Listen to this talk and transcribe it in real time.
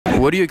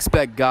What do you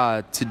expect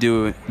God to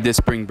do this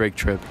spring break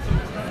trip?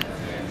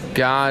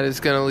 God is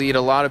going to lead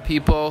a lot of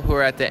people who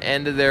are at the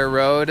end of their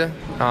road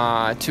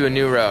to a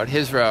new road,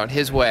 His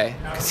way,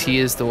 because He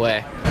is the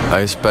way.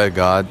 I expect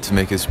God to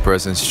make His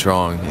presence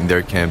strong in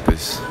their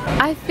campus.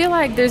 I feel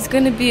like there's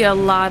going to be a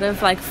lot of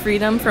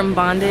freedom from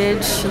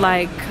bondage,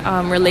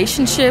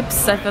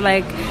 relationships. I feel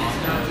like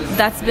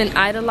that's been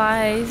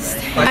idolized.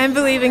 I'm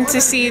believing to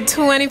see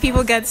 20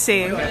 people get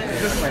saved.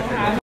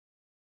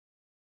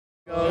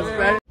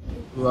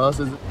 Who else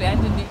is it?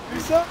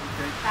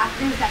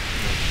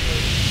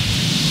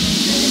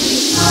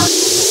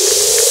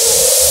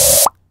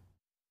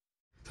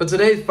 So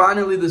today,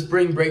 finally, the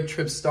spring break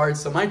trip starts.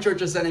 So my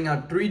church is sending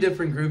out 3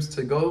 different groups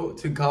to go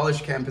to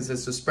college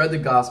campuses to spread the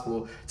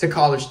gospel to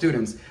college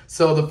students.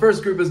 So the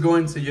first group is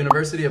going to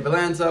University of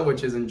Atlanta,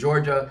 which is in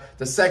Georgia.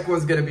 The second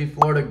one's going to be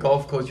Florida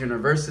Gulf Coast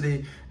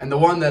University. And the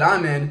one that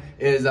I'm in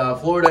is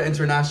Florida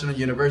International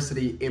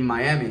University in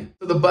Miami.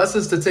 So the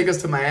buses to take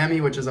us to Miami,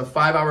 which is a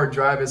 5-hour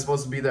drive, is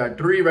supposed to be there at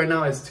 3. Right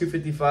now, it's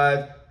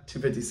 2:55.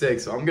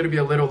 2:56, so I'm gonna be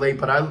a little late,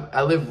 but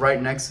I live right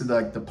next to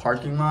the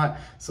parking lot,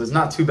 so it's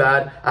not too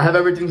bad. I have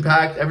everything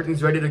packed,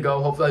 everything's ready to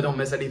go. Hopefully I don't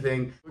miss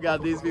anything. We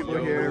got these people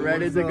here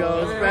ready to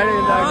go, spreading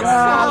the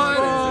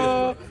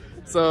gospel.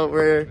 So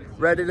we're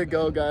ready to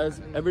go, guys.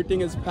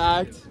 Everything is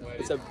packed.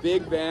 It's a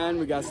big van.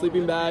 We got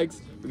sleeping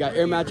bags, we got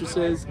air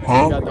mattresses, we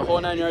got the whole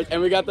 9 yards,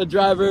 and we got the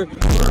driver.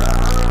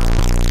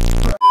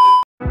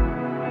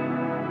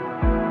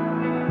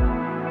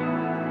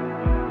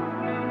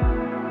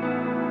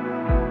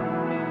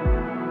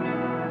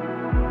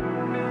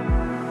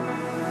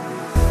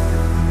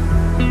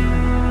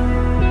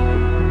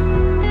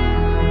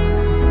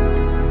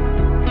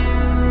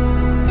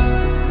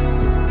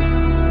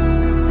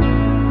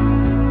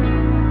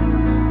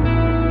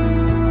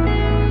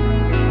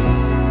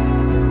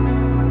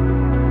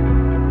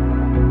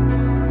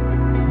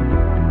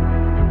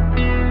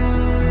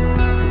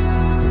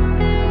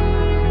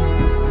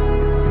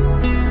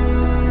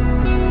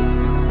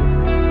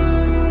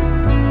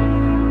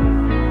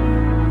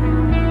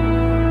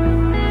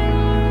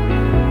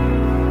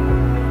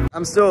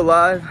 I'm still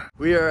alive.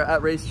 We are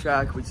at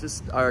racetrack. We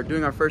just are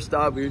doing our first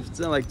stop. We've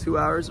been like 2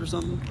 hours or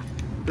something.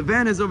 The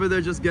van is over there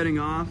just getting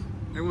off.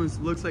 Everyone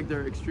looks like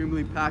they're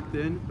extremely packed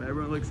in, but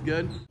everyone looks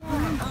good.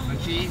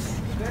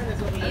 Cheese.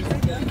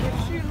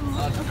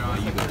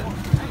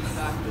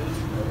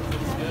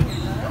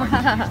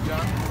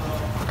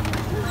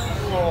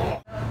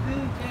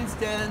 Can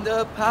stand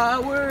the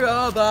power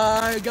of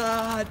our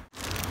God.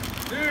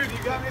 Dude,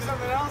 you got me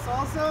something else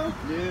also?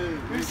 Dude,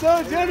 you're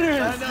so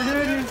generous. Dude,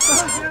 you're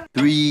so generous.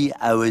 3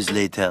 hours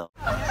later.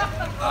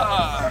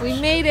 We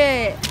made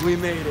it. we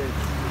made it.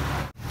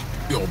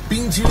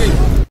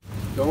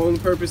 The whole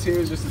purpose here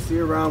is just to see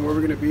around where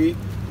we're gonna be.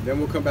 Then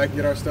we'll come back and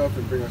get our stuff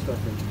and bring our stuff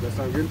in. Does that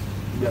sound good?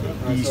 Yeah.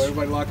 Alright, so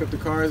everybody lock up the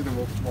cars and then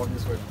we'll walk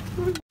this way.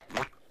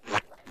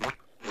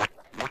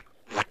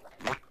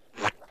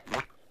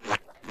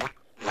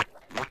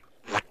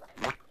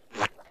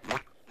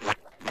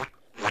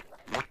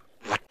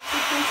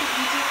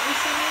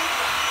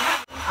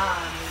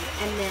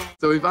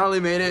 So we finally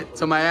made it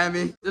to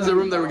Miami. This is a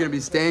room that we're gonna be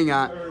staying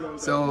at.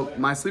 So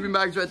my sleeping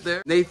bag's right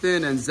there.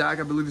 Nathan and Zach,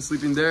 I believe, is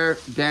sleeping there.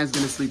 Dan's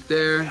gonna sleep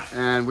there,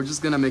 and we're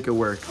just gonna make it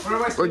work.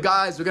 We're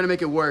gonna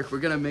make it work. We're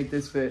gonna make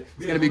this fit.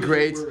 It's gonna be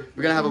great.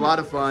 We're gonna have a lot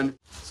of fun.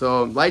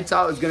 So lights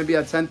out is gonna be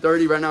at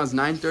 10:30. Right now it's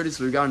 9:30,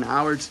 so we've got an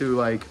hour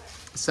to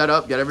set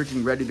up, get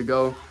everything ready to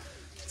go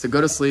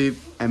to sleep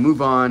and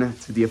move on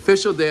to the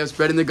official day of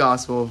spreading the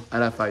gospel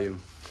at FIU.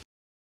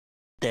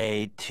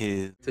 Day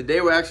 2. Today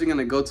we're actually going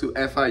to go to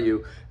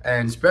FIU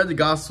and spread the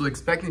gospel,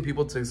 expecting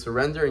people to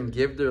surrender and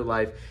give their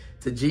life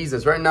to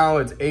Jesus. Right now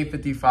it's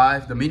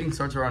 8:55. The meeting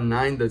starts around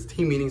 9. The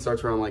team meeting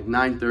starts around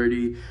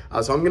 9:30.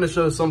 So I'm going to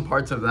show some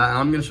parts of that, and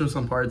I'm going to show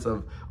some parts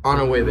of on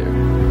our way there.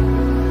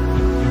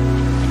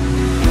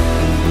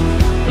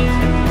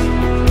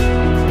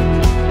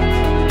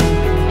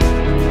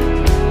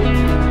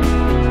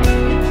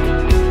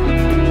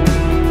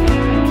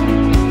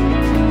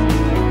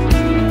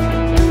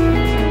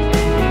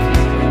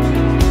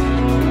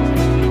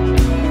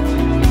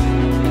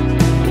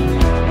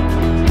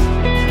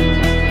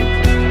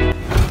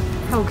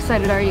 How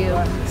excited are you?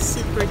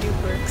 Super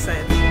duper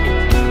excited.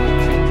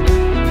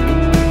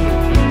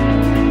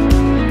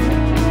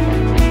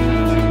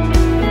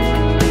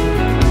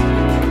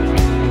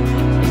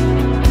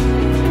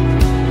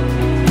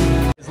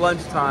 It's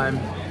lunchtime.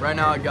 Right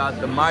now I got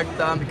the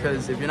Marta,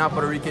 because if you're not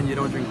Puerto Rican, you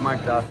don't drink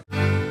Marta.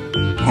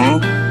 Huh?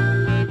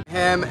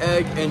 Ham,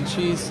 egg, and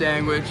cheese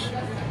sandwich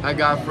I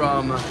got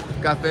from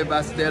Café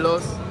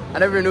Bastelos. I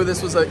never knew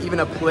this was even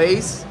a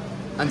place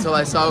until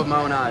I saw it with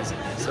my own eyes.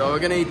 So we're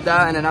gonna eat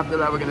that, and then after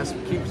that we're gonna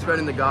keep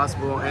spreading the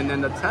gospel. And then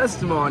the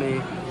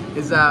testimony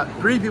is that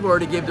 3 people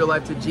already gave their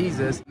life to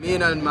Jesus. Me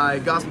and my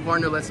gospel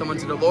partner led someone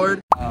to the Lord.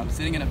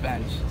 Sitting in a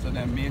bench. So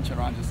then me and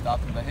Charan just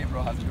stopped and were like, hey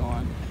bro, how's it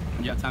going?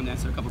 And you have time to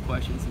answer a couple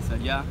questions? He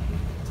said, yeah.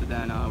 So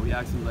then we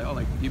asked him,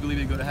 do you believe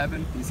you go to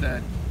heaven? He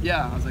said,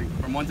 yeah. I was like,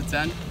 from 1 to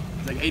 10?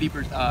 It's like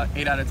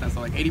 8 out of 10.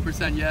 So like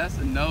 80% yes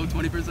and no,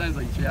 20% is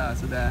like yeah.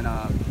 So then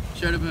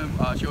shared with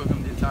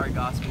him the entire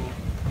gospel.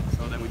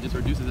 So then we just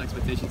reduced his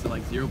expectation to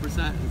like 0%.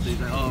 So he's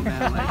like, oh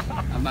man, like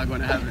I'm not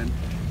going to heaven.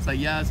 It's like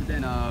yeah. So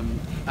then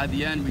at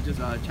the end we just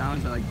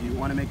challenged him, like, do you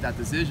want to make that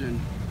decision?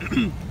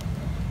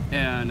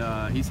 And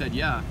he said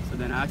yeah. So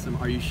then I asked him,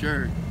 are you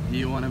sure? Do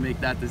you want to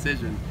make that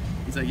decision?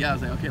 He's like, yeah. I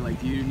was like, okay,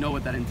 like, do you know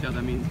what that entails?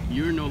 That means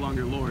you're no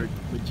longer Lord,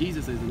 but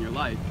Jesus is in your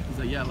life. He's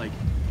like,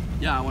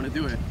 yeah, I want to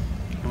do it.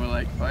 And we're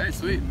like, all right,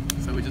 sweet.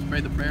 So we just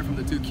prayed the prayer from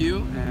the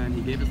 2Q, and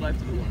he gave his life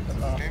to the Lord.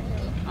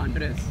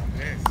 Andres.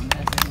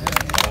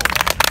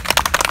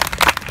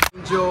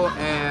 Angel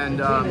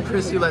and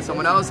Chrissy led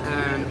someone else,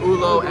 and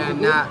Ulo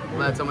and Nat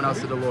led someone else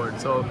to the Lord.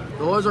 So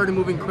the Lord's already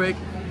moving quick.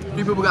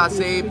 3 people got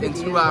saved in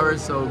 2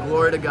 hours, so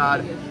glory to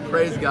God,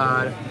 praise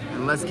God,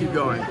 and let's keep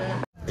going.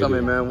 Tell me,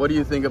 man, what do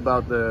you think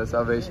about the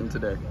salvation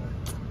today?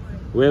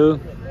 Well,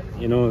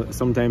 you know,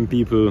 sometimes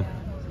people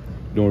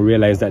don't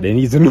realize that they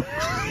need to know.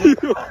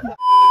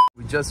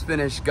 We just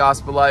finished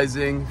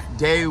gospelizing.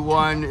 Day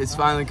 1 is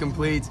finally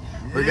complete.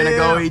 We're gonna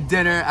go eat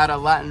dinner at a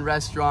Latin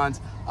restaurant.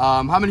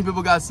 How many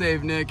people got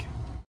saved, Nick?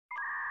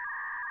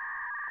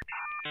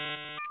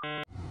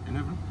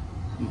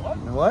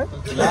 What?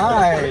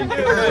 9.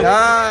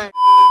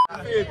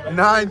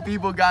 9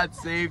 people got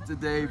saved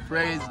today.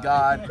 Praise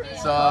God.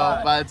 So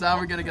by the time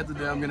we're gonna get to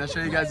dinner, I'm gonna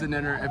show you guys the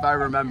dinner if I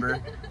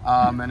remember.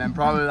 And then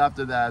probably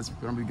after that, it's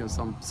gonna be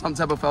some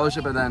type of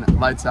fellowship, and then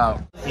lights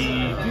out.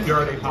 We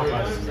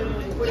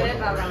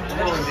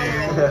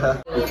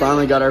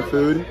finally got our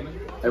food.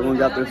 Everyone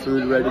got their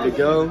food ready to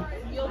go.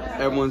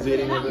 Everyone's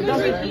eating over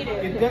there.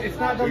 It's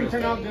not going to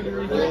turn out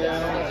good.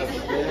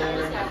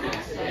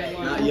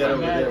 Not yet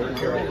over there.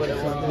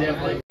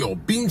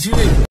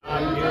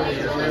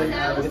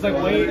 It's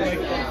like, wait, like...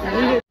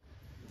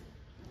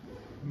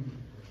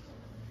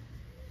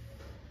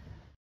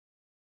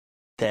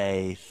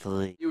 Day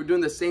 3. We were doing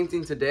the same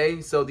thing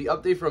today. So the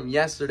update from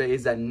yesterday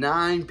is that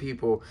 9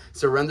 people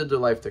surrendered their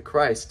life to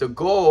Christ. The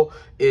goal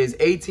is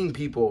 18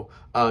 people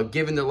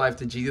giving their life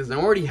to Jesus. And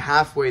we're already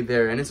halfway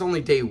there, and it's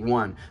only day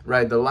 1,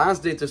 right? The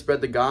last day to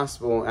spread the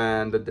gospel,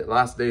 and the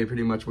last day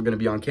pretty much we're going to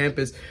be on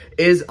campus,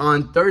 is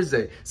on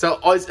Thursday. So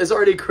it's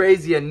already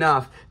crazy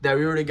enough that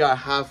we already got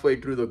halfway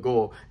through the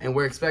goal, and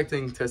we're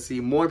expecting to see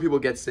more people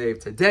get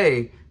saved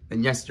today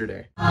than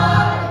yesterday.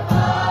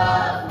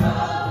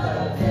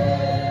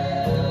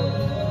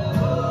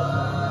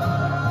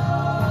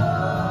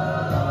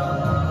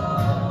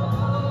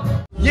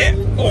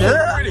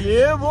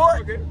 Yeah, boy.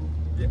 Okay.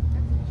 Yeah.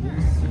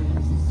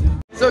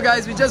 So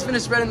guys, we just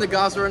finished spreading the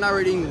gospel. We're now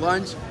eating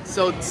lunch.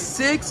 So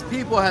 6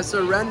 people have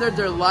surrendered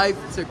their life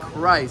to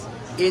Christ.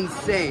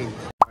 Insane.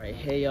 All right,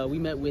 hey, we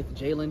met with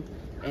Jalen,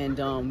 and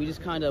we just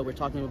were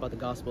talking to him about the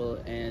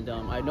gospel, and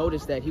I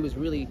noticed that he was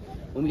really,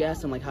 when we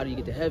asked him like, how do you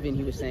get to heaven,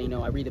 he was saying, you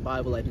know, I read the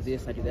Bible, I do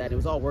this, I do that. It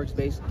was all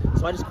works-based.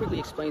 So I just quickly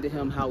explained to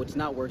him how it's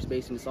not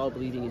works-based, and it's all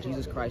believing in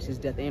Jesus Christ, his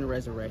death and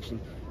resurrection,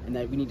 and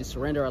that we need to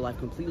surrender our life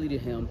completely to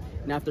him.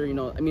 And after, you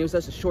know, I mean, it was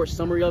just a short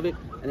summary of it,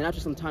 and then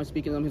after some time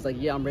speaking to him, he's like,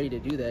 yeah, I'm ready to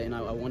do that, and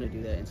I want to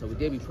do that. And so we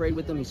did. We prayed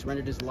with him. He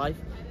surrendered his life,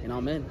 and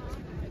amen.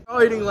 We're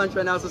all eating lunch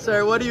right now. So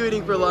Sarah, what are you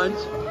eating for lunch?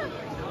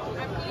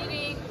 I'm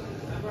eating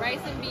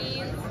rice and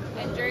beans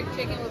and jerk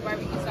chicken with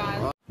barbecue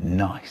sauce.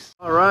 Nice.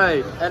 All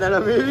right. And then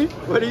Amiri,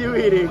 what are you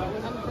eating?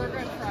 I'm burger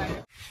and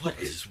fries. What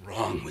is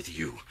wrong with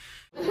you?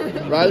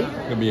 Right?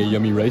 Gonna be a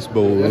yummy rice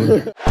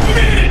bowl.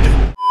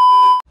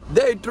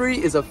 Day 3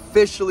 is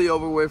officially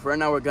over with. Right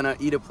now we're gonna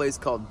eat a place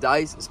called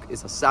Dice.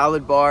 It's a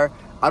salad bar.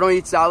 I don't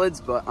eat salads,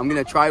 but I'm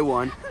gonna try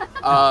one.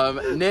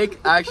 Nick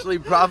actually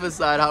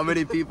prophesied how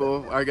many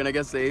people are gonna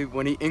get saved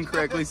when he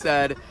incorrectly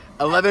said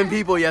 11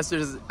 people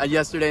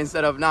yesterday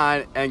instead of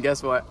 9, and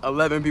guess what?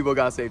 11 people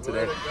got saved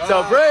today.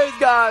 So praise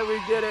God, we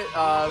did it.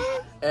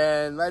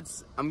 And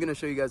I'm gonna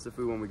show you guys the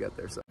food when we get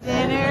there. So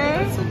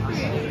Dinner.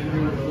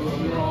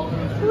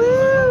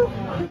 Woo!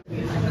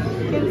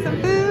 Get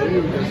some food.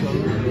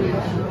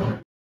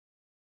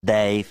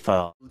 Day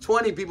 4.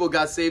 20 people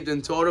got saved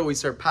in total. We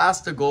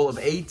surpassed the goal of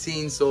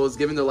 18 souls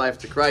giving their life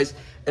to Christ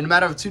in a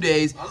matter of 2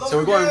 days. So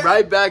we're going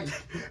right back.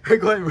 We're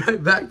going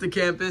right back to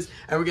campus,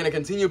 and we're gonna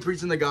continue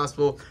preaching the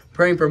gospel,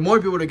 praying for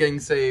more people to getting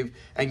saved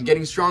and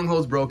getting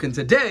strongholds broken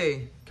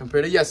today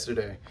compared to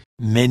yesterday.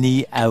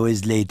 Many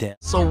hours later.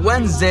 So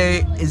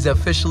Wednesday is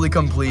officially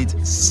complete.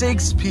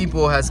 6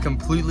 people has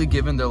completely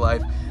given their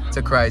life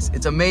to Christ.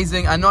 It's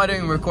amazing. I know I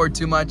didn't record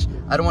too much.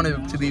 I don't want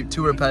it to be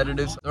too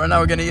repetitive. So right now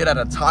we're gonna eat at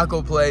a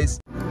taco place.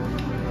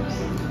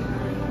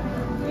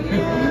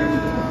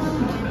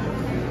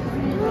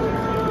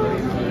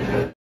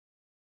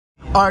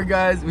 Alright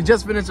guys, we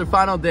just finished the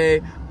final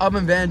day of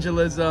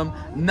evangelism.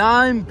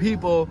 9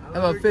 people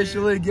have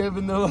officially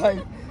given their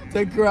life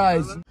to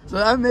Christ. So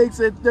that makes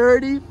it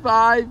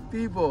 35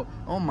 people.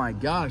 Oh my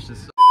gosh.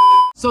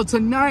 So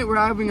tonight we're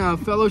having a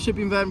fellowship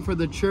event for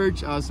the church.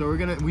 So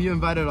we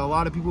invited a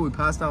lot of people. We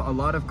passed out a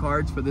lot of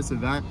cards for this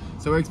event.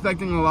 So we're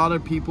expecting a lot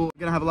of people. We're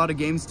gonna have a lot of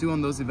games too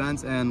on those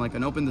events and like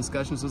an open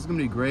discussion. So it's gonna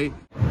be great.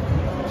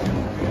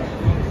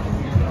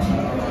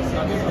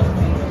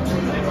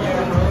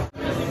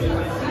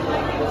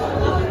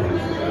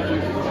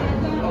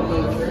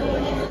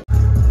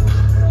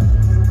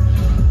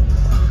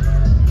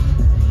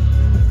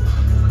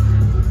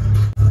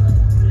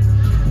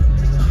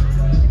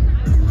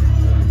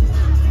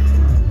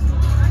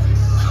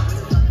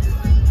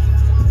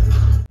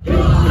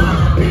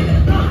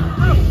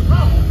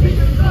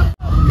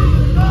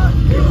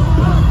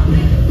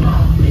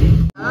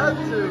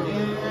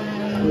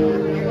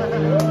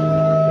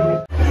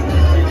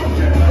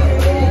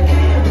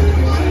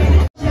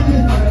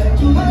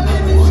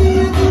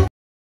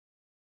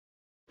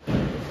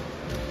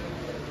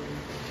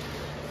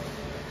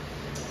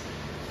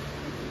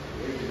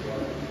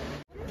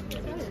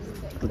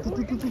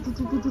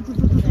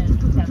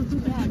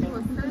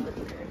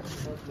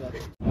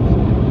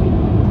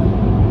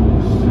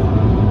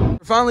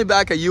 We're finally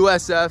back at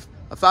USF.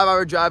 A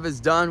 5-hour drive is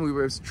done. We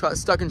were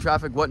stuck in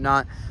traffic,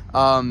 whatnot.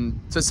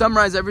 To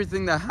summarize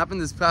everything that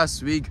happened this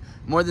past week,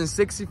 more than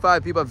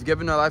 65 people have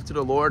given their life to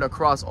the Lord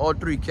across all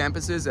 3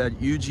 campuses at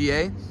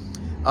UGA,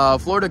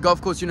 Florida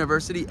Gulf Coast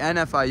University, and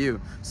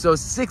FIU. So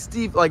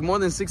more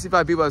than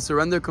 65 people have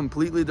surrendered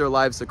completely their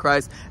lives to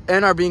Christ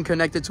and are being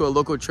connected to a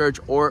local church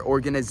or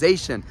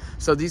organization.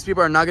 So these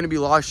people are not going to be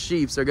lost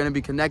sheep. They're going to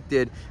be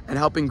connected and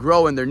helping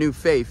grow in their new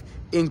faith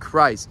in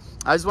Christ.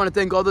 I just want to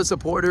thank all the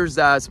supporters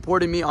that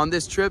supported me on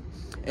this trip,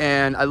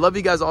 and I love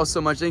you guys all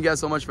so much. Thank you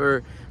guys so much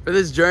for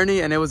this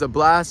journey, and it was a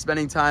blast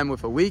spending time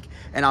with a week,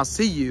 and I'll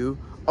see you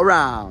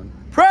around.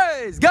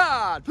 Praise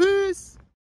God. Peace.